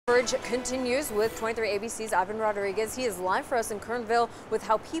coverage continues with 23 ABC's Ivan Rodriguez. He is live for us in Kernville with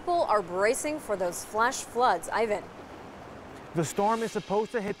how people are bracing for those flash floods. Ivan. The storm is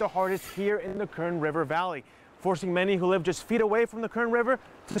supposed to hit the hardest here in the Kern River Valley, forcing many who live just feet away from the Kern River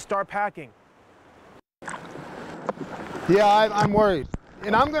to start packing. Yeah, I'm worried.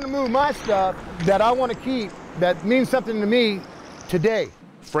 And I'm going to move my stuff that I want to keep that means something to me today.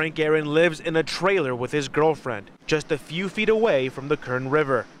 Frank Aaron lives in a trailer with his girlfriend, just a few feet away from the Kern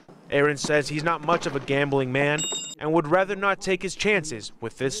River. Aaron says he's not much of a gambling man and would rather not take his chances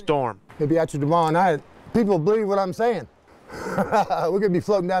with this storm. Maybe after tomorrow night, people believe what I'm saying. We're going to be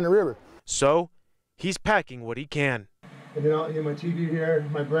floating down the river. So he's packing what he can. And then I'll get my TV here,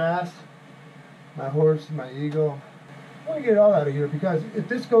 my brass, my horse, my eagle. I want to get it all out of here because if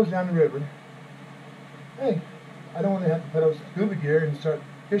this goes down the river, hey, I don't want to have to put on scuba gear and start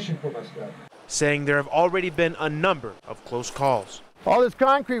fishing for my stuff. Saying there have already been a number of close calls. All this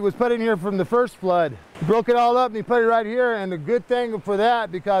concrete was put in here from the first flood. He broke it all up and he put it right here, and a good thing for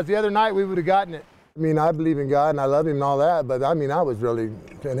that because the other night we would have gotten it. I mean, I believe in God and I love him and all that, but I mean, I was really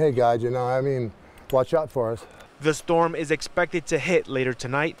saying, hey guys, watch out for us. The storm is expected to hit later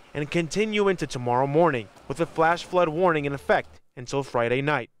tonight and continue into tomorrow morning, with a flash flood warning in effect until Friday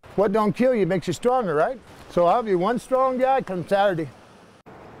night. What don't kill you makes you stronger, right? So I'll be one strong guy come Saturday.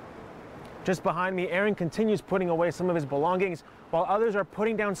 Just behind me, Aaron continues putting away some of his belongings while others are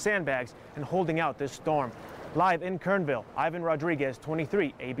putting down sandbags and holding out this storm. Live in Kernville, Ivan Rodriguez,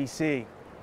 23 ABC.